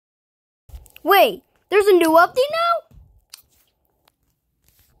Wait, there's a new update now?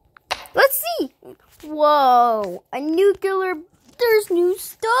 Let's see. Whoa, a nuclear. There's new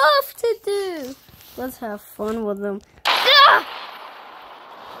stuff to do. Let's have fun with them. Ah!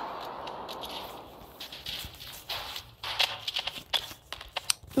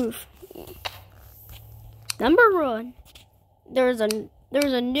 Oof. Number one. There's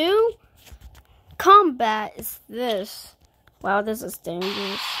a new combat. Is this? Wow, this is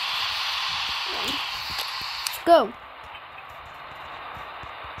dangerous. Let's go.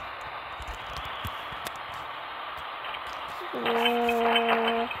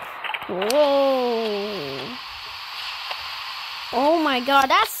 Whoa. Oh my god,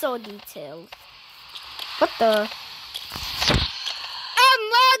 that's so detailed. What the?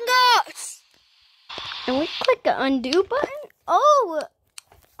 Among Us! And we click the undo button? Oh,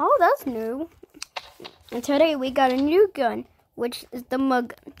 that's new. And today we got a new gun, which is the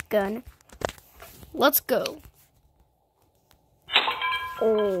mug gun. Let's go.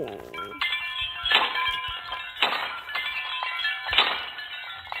 Oh.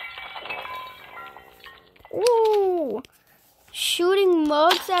 Ooh. Shooting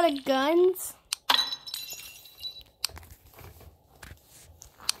mugs out of guns.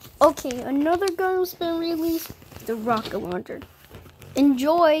 Okay, another gun has been released. The rocket launcher.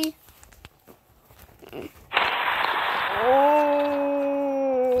 Enjoy. Oh.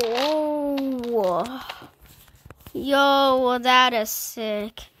 Yo, that is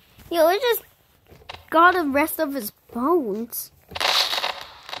sick. Yo, it just got the rest of his bones.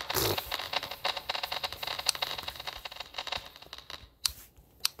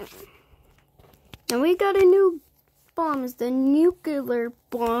 And we got a new bomb. It's the nuclear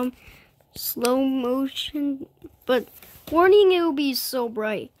bomb. Slow motion. But warning, it will be so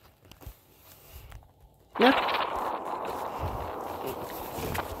bright. Look.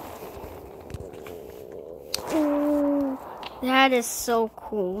 Ooh, that is so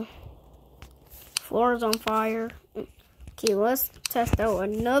cool. Floor is on fire. Okay, let's test out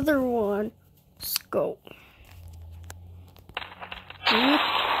another one. Scope.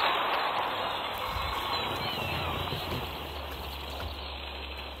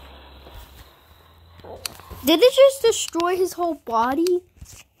 Did it just destroy his whole body?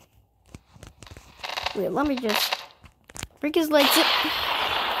 Wait, let me just break his legs. It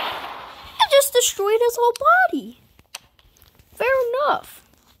just destroyed his whole body. Fair enough.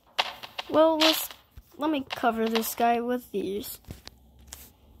 Well, let me cover this guy with these.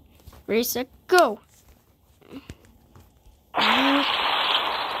 Ready, set, go.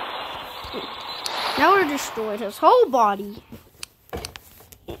 Now we destroyed his whole body.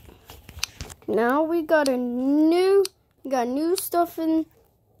 Now we got new stuff in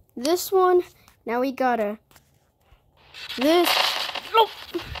this one. Now we got this. Oh.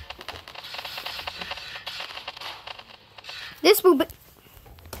 This will be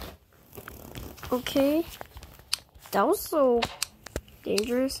okay. That was so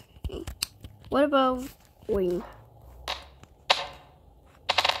dangerous. What about wing?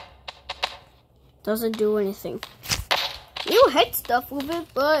 Doesn't do anything. You hit stuff with it,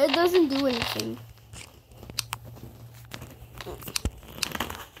 but it doesn't do anything.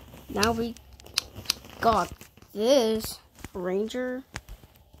 Now we got this Ranger.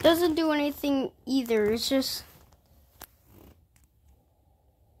 Doesn't do anything either. It's just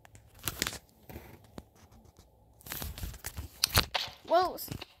well.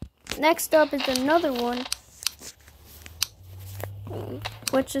 Next up is another one,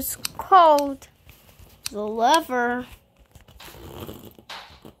 which is called the lever.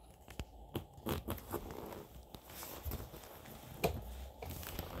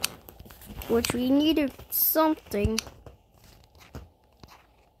 Which we needed something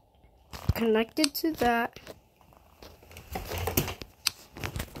connected to that.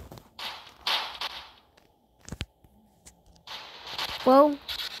 Well,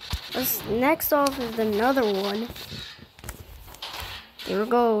 next off is another one. There it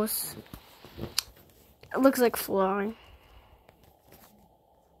goes. It looks like flying.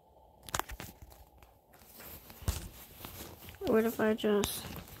 What if I just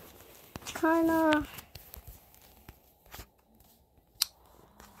kinda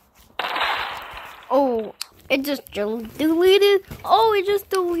oh, it just deleted. Oh, it just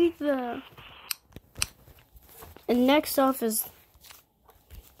deleted that. And next off is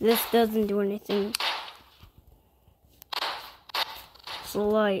this. Doesn't do anything. It's a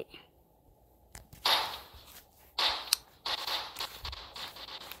light.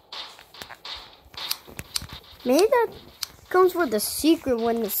 Maybe that comes with the secret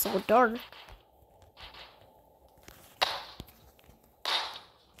when it's so dark.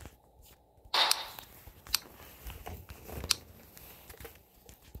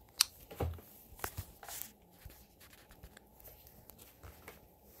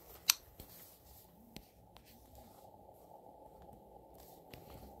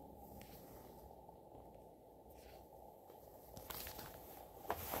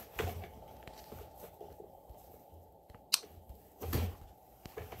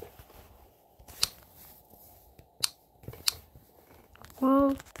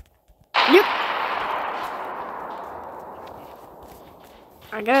 Well, yep.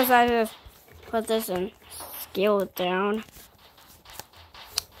 I guess I just put this and scale it down.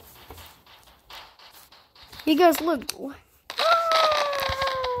 You guys look.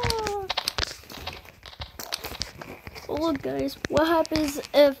 Oh, look, guys. What happens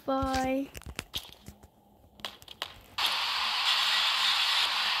if I?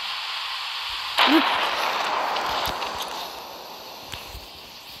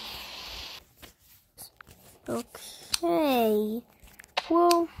 Okay.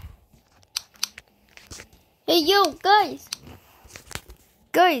 Well. Hey, yo, guys.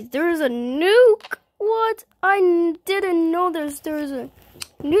 Guys, there's a nuke. What? I didn't know there's a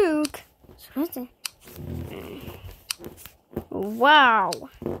nuke. Wow.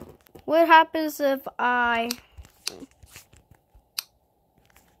 What happens if I...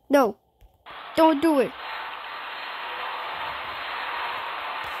 No. Don't do it.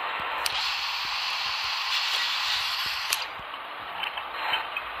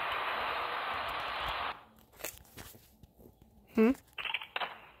 Hmm?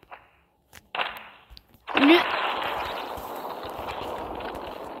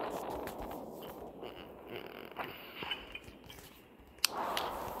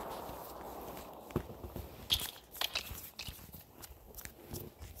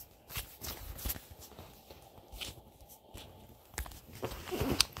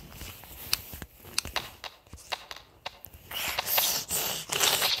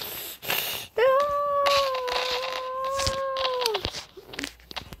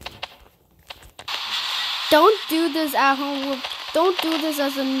 Don't do this at home. Don't do this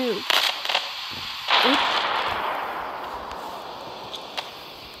as a noob.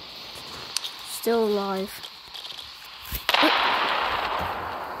 Still alive.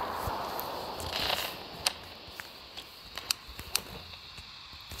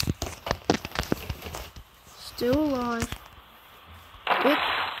 Still alive.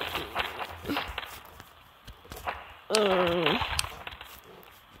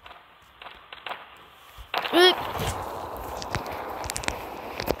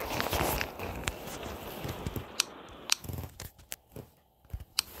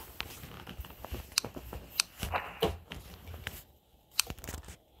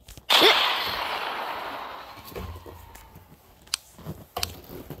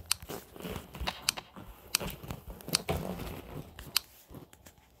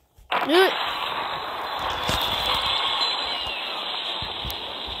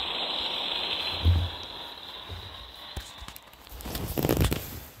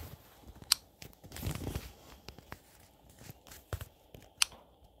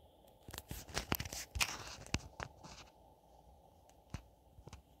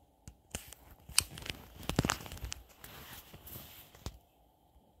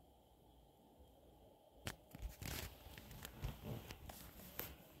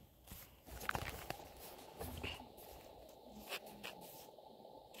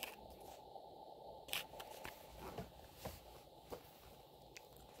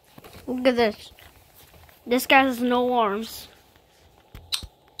 Look at this. This guy has no arms.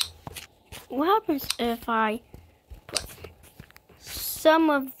 What happens if I put some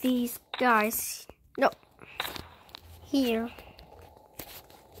of these guys, no, here?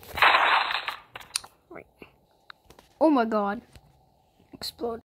 Right. Oh my God. Explode.